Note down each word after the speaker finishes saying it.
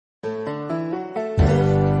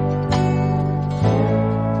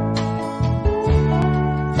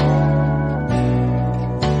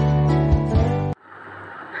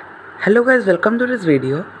Hello guys, welcome to this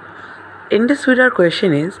video. In this video, our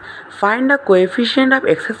question is find the coefficient of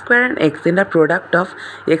x square and x in the product of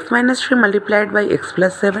x minus 3 multiplied by x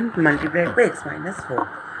plus 7 multiplied by x minus 4.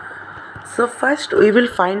 So first we will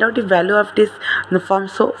find out the value of this form.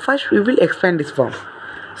 So first we will expand this form.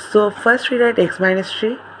 So first we write x minus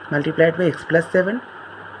 3 multiplied by x plus 7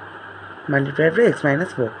 multiplied by x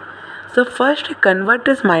minus 4. So first we convert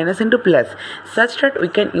this minus into plus such that we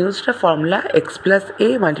can use the formula x plus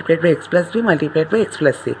a multiplied by x plus b multiplied by x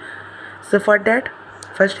plus c. So for that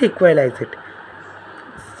first equalize it.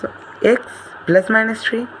 So x plus minus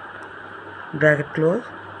 3 bracket close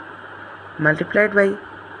multiplied by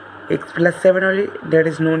x plus 7 only, there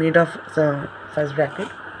is no need of first bracket,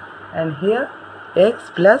 and here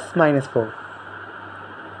x plus minus 4.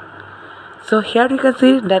 So here you can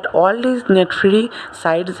see that all these net free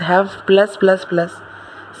sides have plus plus plus.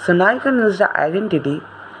 So now you can use the identity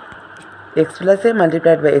x plus a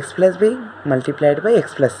multiplied by x plus b multiplied by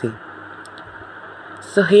x plus c.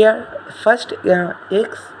 So here first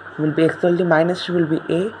x will be x only, minus 2 will be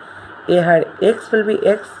a had x will be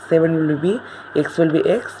x, 7 will be b, x will be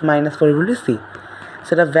x, minus 4 will be c.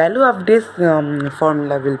 So the value of this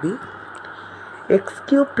formula will be x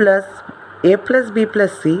cube plus a plus b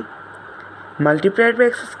plus c multiplied by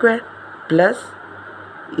x square plus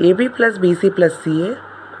ab plus bc plus ca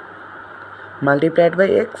multiplied by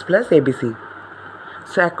x plus abc.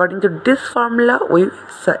 So according to this formula we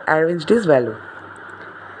arrange this value.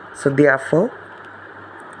 So therefore,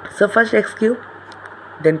 so first x cube,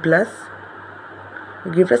 then plus,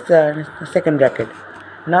 give us the second bracket.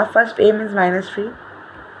 Now first a means minus 3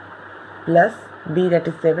 plus b, that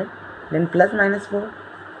is 7, then plus minus 4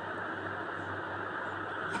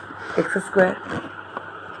 x square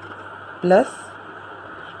plus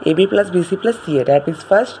ab plus bc plus ca, that is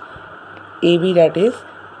first ab, that is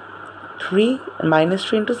 3 minus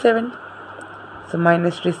 3 into 7, so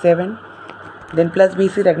minus 3 7, then plus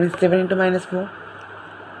bc, that means 7 into minus 4,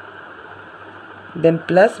 then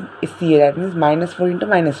plus ca, that means minus 4 into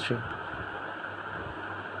minus 3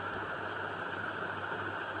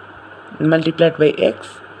 multiplied by x,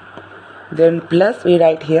 then plus we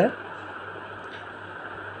write here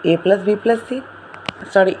a plus b plus c,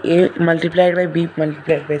 sorry, a multiplied by b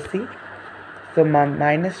multiplied by c, so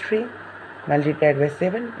minus 3 multiplied by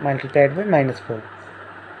 7 multiplied by minus 4.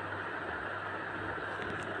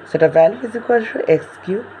 So the value is equal to x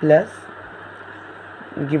cube plus,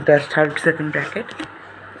 give the third second bracket,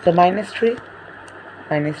 so minus 3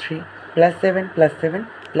 plus 7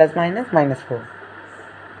 plus minus 4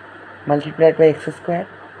 multiplied by x square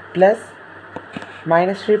plus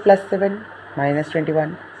minus 3 plus 7 minus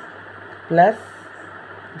 21 plus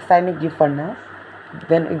sign we give for now,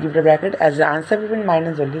 then we give the bracket, as the answer will be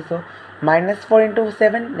minus only, so minus 4 into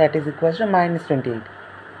 7, that is equal to minus 28,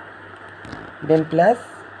 then plus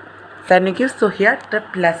sign we give. So here the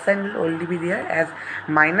plus sign will only be there, as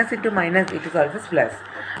minus into minus it is always plus.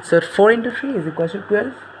 So 4 into 3 is equal to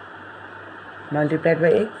 12 multiplied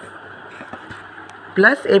by x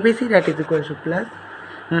plus abc, that is equal to plus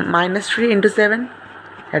minus 3 into 7,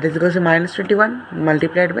 that is equal to minus 21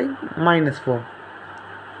 multiplied by minus 4.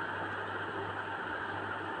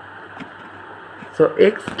 So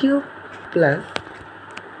x cube plus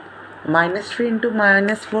minus 3 into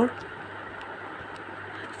minus 4,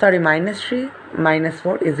 sorry, minus 3 minus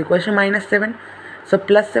 4 is equal to minus 7. So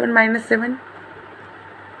plus 7 minus 7,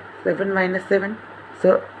 7 minus 7.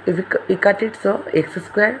 So if we cut it, so x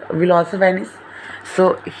square will also vanish.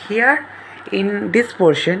 So here in this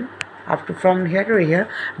portion, after from here to here,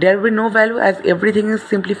 there will be no value, as everything is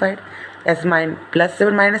simplified, as plus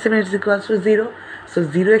 7 minus 7 is equal to 0. So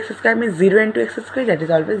 0 x square means 0 into x square, that is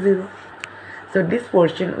always 0. So this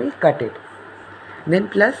portion we cut it, then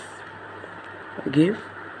plus give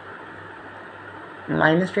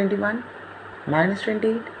minus 21 minus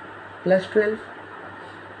 28 plus 12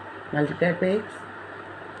 multiplied by x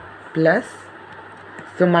plus,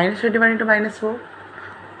 so minus 21 into minus 4,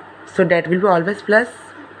 so that will be always plus.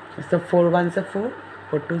 So 4 1s are 4,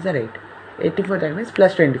 4 2s are 8, 84, that means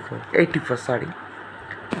plus 24, 84, sorry.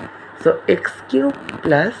 So x cube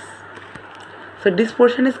plus, so this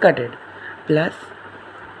portion is cutted, plus,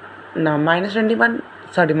 now minus 21,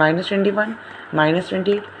 sorry, minus 21 minus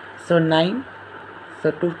 28, so 9,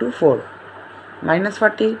 so 2 2 4 minus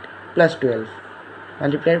 48 plus 12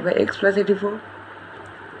 multiplied by x plus 84.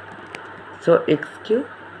 So x cube,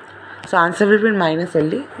 so answer will be minus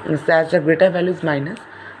only, as the greater value is minus,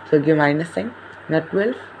 so give minus sign. Now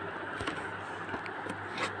 12,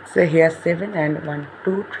 so here 7 and 1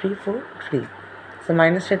 2 3 4 3, so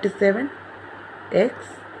minus 37 x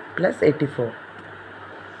plus 84.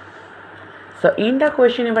 So in the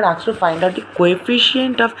question you were asked to find out the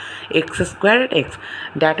coefficient of x square and x.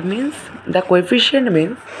 That means the coefficient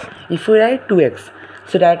means if we write 2x,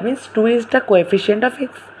 so that means 2 is the coefficient of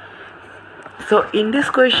x. So in this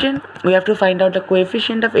question we have to find out the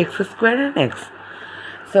coefficient of x square and x.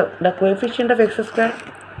 So the coefficient of x square,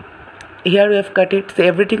 here we have cut it, so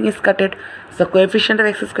everything is cutted. So coefficient of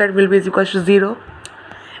x square will be is equal to 0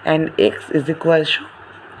 and x is equal to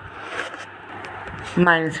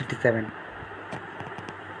minus 57.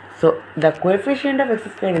 So the coefficient of x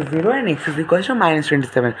square is 0 and x is equal to minus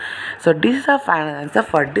 27. So this is our final answer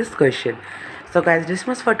for this question. So guys, this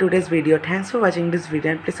was for today's video. Thanks for watching this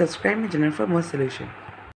video and please subscribe my channel for more solution.